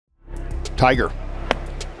Tiger.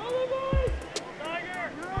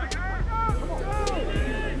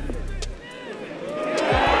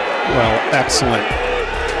 Well, excellent.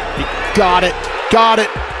 He got it. Got it.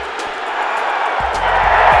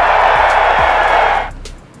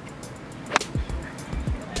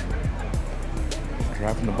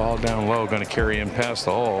 Dropping the ball down low, going to carry him past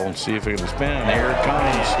the hole and see if it can spin. Here it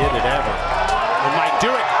comes. Did it ever? It might do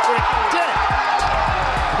it. It did it.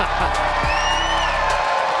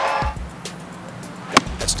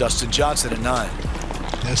 That's Dustin Johnson at 9.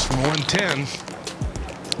 That's from 110.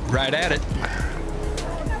 Right at it.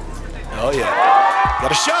 Oh yeah.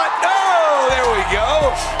 Got a shot. Oh, there we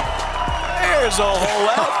go. There's a hole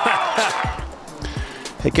out.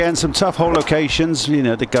 Again, some tough hole locations. You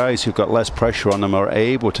know, the guys who've got less pressure on them are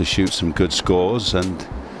able to shoot some good scores. And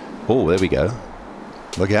oh, there we go.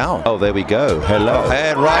 Look out. Oh, there we go. Hello.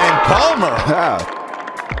 And Ryan Palmer.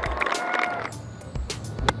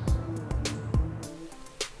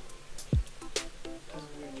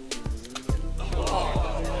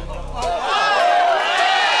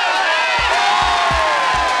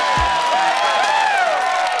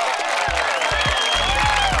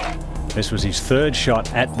 This was his third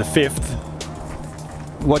shot at the 5th.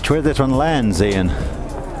 Watch where this one lands, Ian.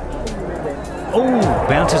 Oh,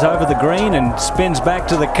 bounces over the green and spins back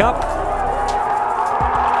to the cup.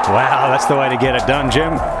 Wow, that's the way to get it done,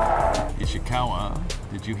 Jim. Ishikawa,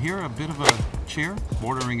 did you hear a bit of a cheer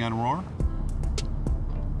bordering on roar?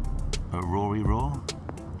 A roary roar?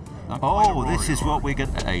 Oh, this is what we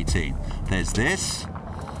get at 18. There's this,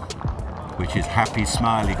 which is happy,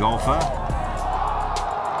 smiley golfer.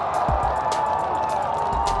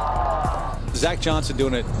 Zach Johnson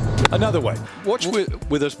doing it another way. Watch where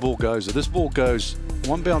this ball goes. This ball goes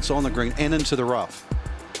one bounce on the green and into the rough.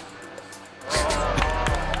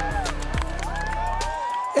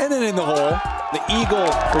 And then in the hole, the eagle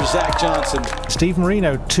for Zach Johnson. Steve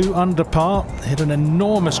Marino, 2 under par, hit an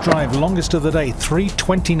enormous drive, longest of the day,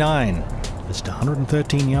 329. Just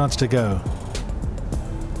 113 yards to go.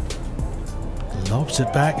 Lobs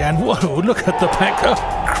it back, and whoa, look at the banker,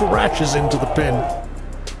 crashes into the pin.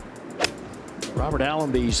 Robert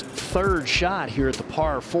Allenby's third shot here at the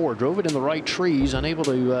par 4. Drove it in the right trees, unable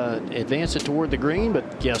to advance it toward the green,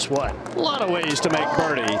 but guess what? A lot of ways to make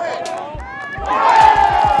birdie.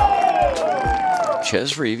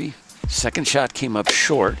 Ches Reavie, second shot came up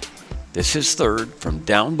short. This is third from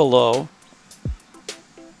down below.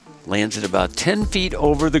 Lands at about 10 feet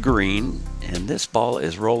over the green, and this ball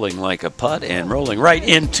is rolling like a putt and rolling right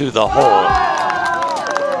into the hole.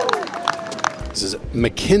 This is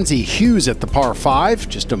Mackenzie Hughes at the par 5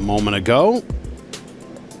 just a moment ago.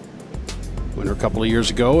 Winner a couple of years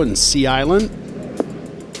ago in Sea Island.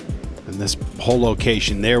 And this whole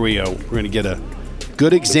location, there we go. We're going to get a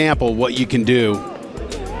good example of what you can do.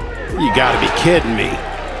 You got to be kidding me.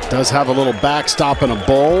 Does have a little backstop and a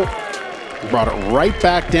bowl. Brought it right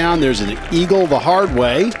back down. There's an eagle the hard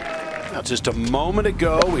way. Now just a moment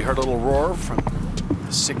ago, we heard a little roar from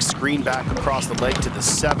the 6th green back across the lake to the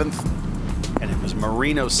 7th. And it was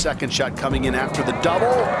Marino's second shot coming in after the double.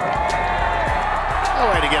 No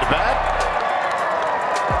way to get it back.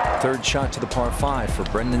 Third shot to the par 5 for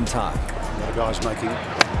Brendan Todd. The guy's making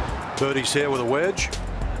birdies here with a wedge.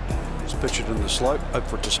 He's pitched it in the slope, hope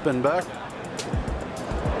for it to spin back.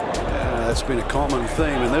 That's been a common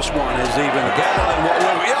theme, and this one is even. Oh,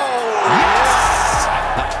 yes!